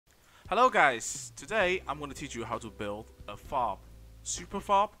Hello guys, today I'm going to teach you how to build a fob, super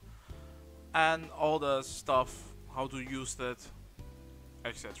fob, and all the stuff, how to use that,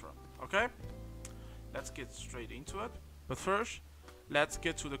 etc. Okay? Let's get straight into it. But first, let's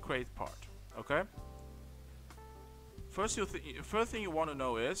get to the crate part. Okay? First thing you want to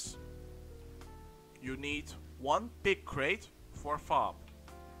know is you need one big crate for a fob.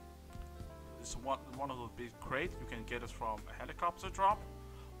 This is one of those big crates. You can get it from a helicopter drop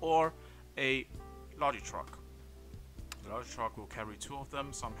or a lorry truck. The lorry truck will carry two of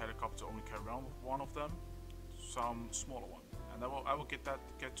them. Some helicopters only carry one of them. Some smaller one, and I will get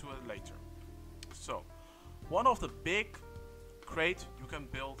to it later. So, one of the big crate you can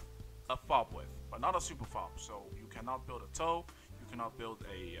build a fob with, but not a super fob. So you cannot build a tow, you cannot build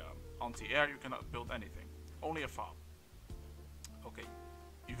a anti-air, you cannot build anything. Only a fob. Okay.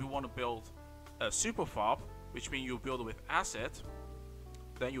 If you want to build a super fob, which means you build it with acid,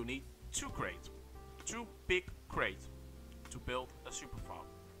 then you need two big crates to build a super fob.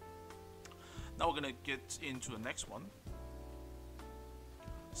 Now we're gonna get into the next one.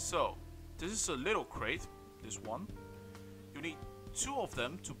 So this is a little crate, this one. You need two of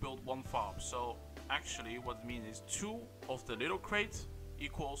them to build one fob. So actually what it means is two of the little crates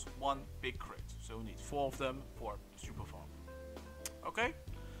equals one big crate. So we need four of them for super fob. Okay?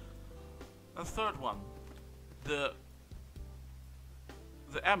 The third one, the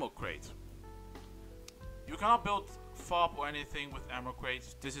ammo crate. You cannot build fob or anything with ammo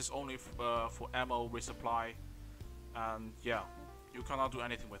crates. This is only for ammo resupply, and yeah, you cannot do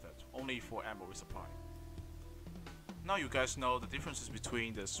anything with it. Only for ammo resupply. Now you guys know the differences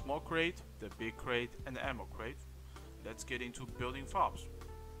between the small crate, the big crate, and the ammo crate. Let's get into building fobs.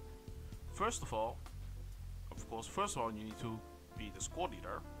 First of all, you need to be the squad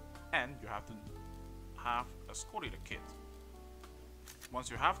leader, and you have to have a squad leader kit. Once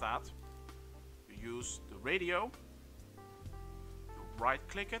you have that, you use the radio. You right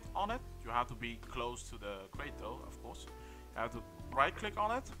click it on it. You have to be close to the crate though, of course. You have to right click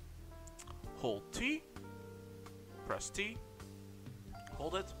on it, hold T, press T,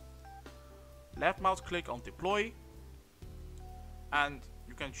 hold it, left mouse click on deploy, and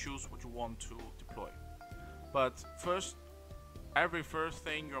you can choose what you want to deploy. But first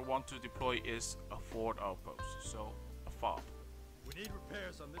thing you want to deploy is a forward outpost, so a fob. We need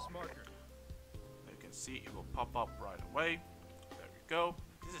repairs on this marker. You can see it will pop up right away. There we go.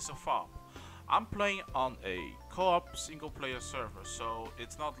 This is a fob. I'm playing on a co-op single player server, so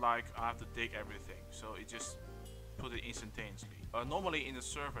it's not like I have to dig everything. So it just put it instantaneously. Normally in the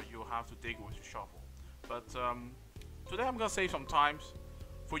server you have to dig with your shovel. But today I'm gonna save some time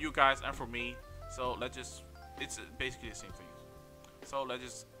for you guys and for me. So it's basically the same thing. So let's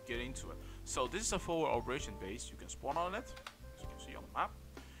just get into it. So this is a forward operation base. You can spawn on it. As you can see on the map,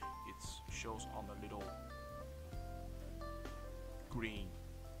 it shows on the little green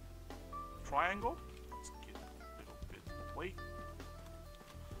triangle. Let's get a little bit away.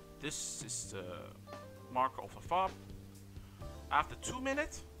 This is the marker of a fob. After 2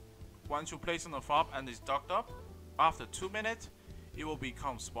 minutes, once you place on the fob and it's docked up, after 2 minutes, it will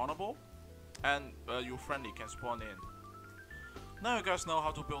become spawnable, and your friendly can spawn in. Now you guys know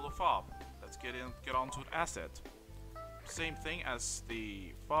how to build a fob. Let's get on to the asset. Same thing as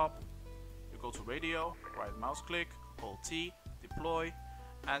the fob. You go to radio, right mouse click, hold T, deploy,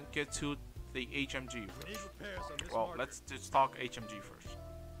 and get to the HMG first. Well, let's just talk HMG first.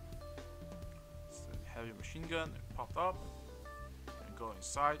 It's a heavy machine gun. It popped up. And go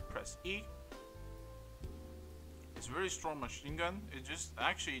inside. Press E. It's a very strong machine gun. It just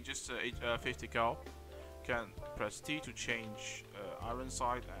a 50 cal. Can press T to change iron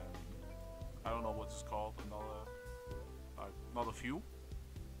sight, and I don't know what it's called, another view.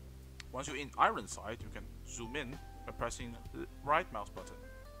 Once you're in iron sight, you can zoom in by pressing the right mouse button.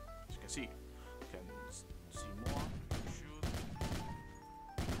 As you can see, you can see more, shoot.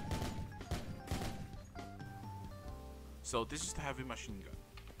 So this is the heavy machine gun.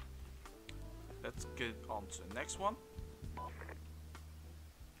 Let's get on to the next one.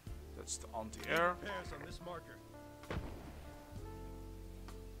 That's the anti-air. On this marker.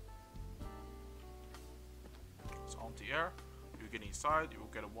 It's anti-air. You get inside, you will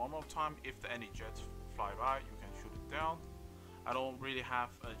get a warm-up time. If any jets fly by, you can shoot it down. I don't really have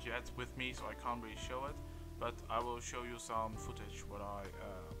a jet with me, so I can't really show it, but I will show you some footage what I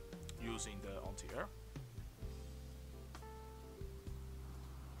using the anti-air.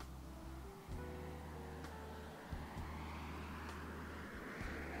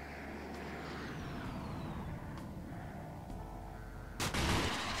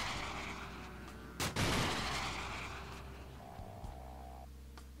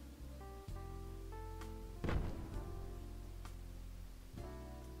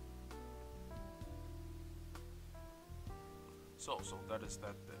 So that is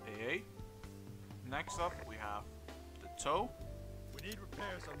that the AA. Next up we have the tow. We need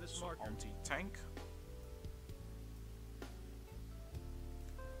repairs on this marker. Anti-tank.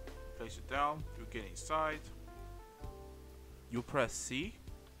 Place it down, you get inside. You press C.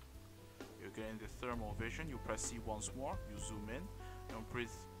 You're getting the thermal vision. You press C once more, you zoom in. And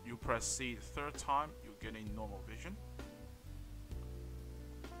you press C the third time, you're getting normal vision.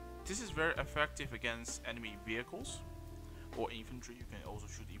 This is very effective against enemy vehicles or infantry. You can also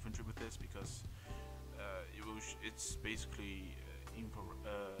shoot infantry with this because it's basically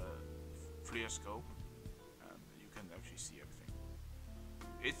flare scope, and you can actually see everything.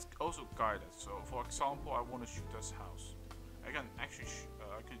 It's also guided. So, for example, I want to shoot this house. I can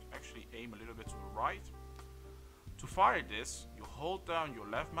actually aim a little bit to the right. To fire this, you hold down your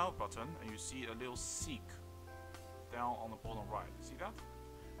left mouse button and you see a little seek down on the bottom right. See that?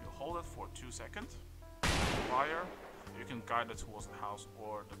 You hold it for 2 seconds. Fire. You can guide it towards the house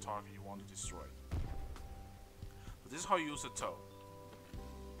or the target you want to destroy. But this is how you use the tow.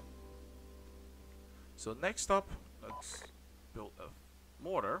 So next up, let's build a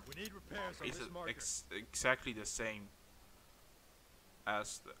mortar. We need repairs on It's this marker. exactly the same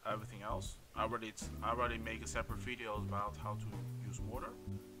as everything else. I already make a separate video about how to use mortar.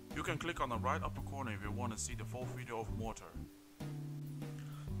 You can click on the right upper corner if you want to see the full video of mortar.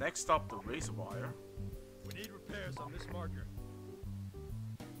 Next up, the razor wire. We need repairs on this marker.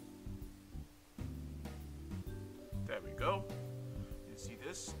 There we go. You see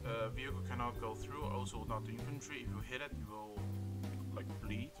this vehicle cannot go through. Also not the infantry. If you hit it, you will like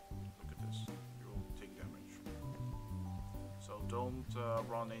bleed. Look at this. You will take damage. So don't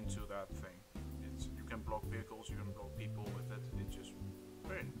run into that thing. You can block vehicles. You can block people with it. It's just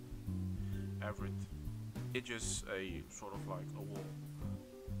it's just a sort of like a wall.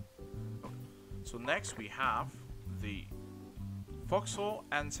 Okay. So next we have the foxhole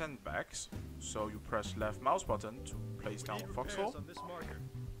and sandbags. So you press left mouse button to place down the foxhole. On this marker.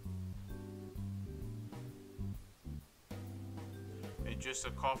 It's just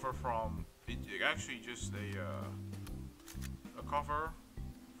a cover from. It's actually just a cover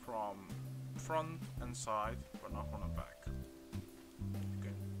from front and side, but not from the back. You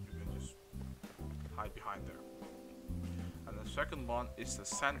can just hide behind there. And the second one is the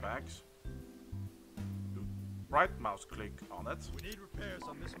sandbags. You right mouse click on it. We need repairs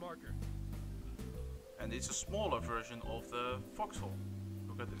on this marker. And it's a smaller version of the foxhole.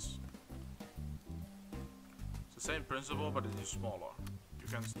 Look at this. It's the same principle, but it is smaller. You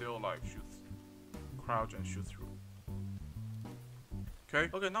can still like crouch and shoot through.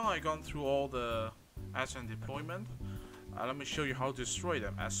 Okay, now I've gone through all the asset deployment. Let me show you how to destroy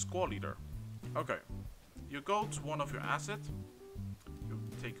them as squad leader. Okay, you go to one of your assets. You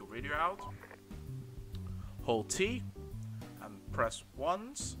take your radio out. Hold T and press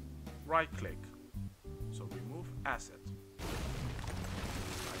once. Right click. So remove asset.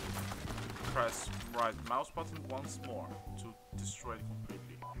 Press right mouse button once more to destroy it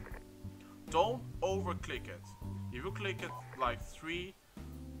completely. Don't over click it. If you click it like 3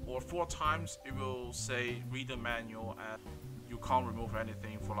 or 4 times, it will say read the manual and you can't remove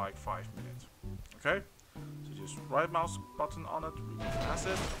anything for like 5 minutes. Okay? So just right mouse button on it, remove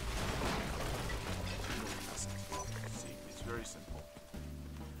asset. Remove asset. See, it's very simple.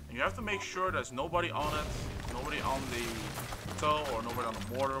 And you have to make sure there's nobody on it, nobody on the tow or nobody on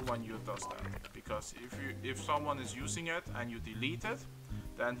the mortar when you does that. Because if someone is using it and you delete it,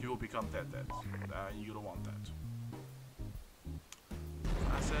 then he will become dead. You don't want that.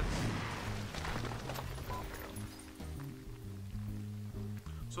 Asset.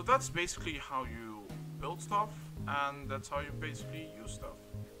 So that's basically how you build stuff, and that's how you basically use stuff.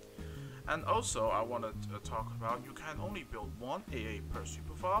 And also I wanted to talk about, you can only build 1 AA per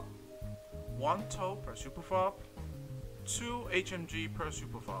super fob, 1 tow per super fob, 2 HMG per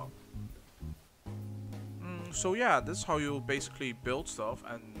super fob. So yeah, that's how you basically build stuff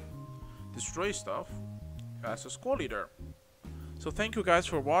and destroy stuff as a squad leader. So thank you guys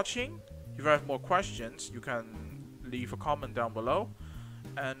for watching. If you have more questions, you can leave a comment down below.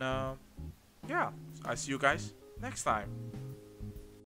 And yeah, I see you guys next time.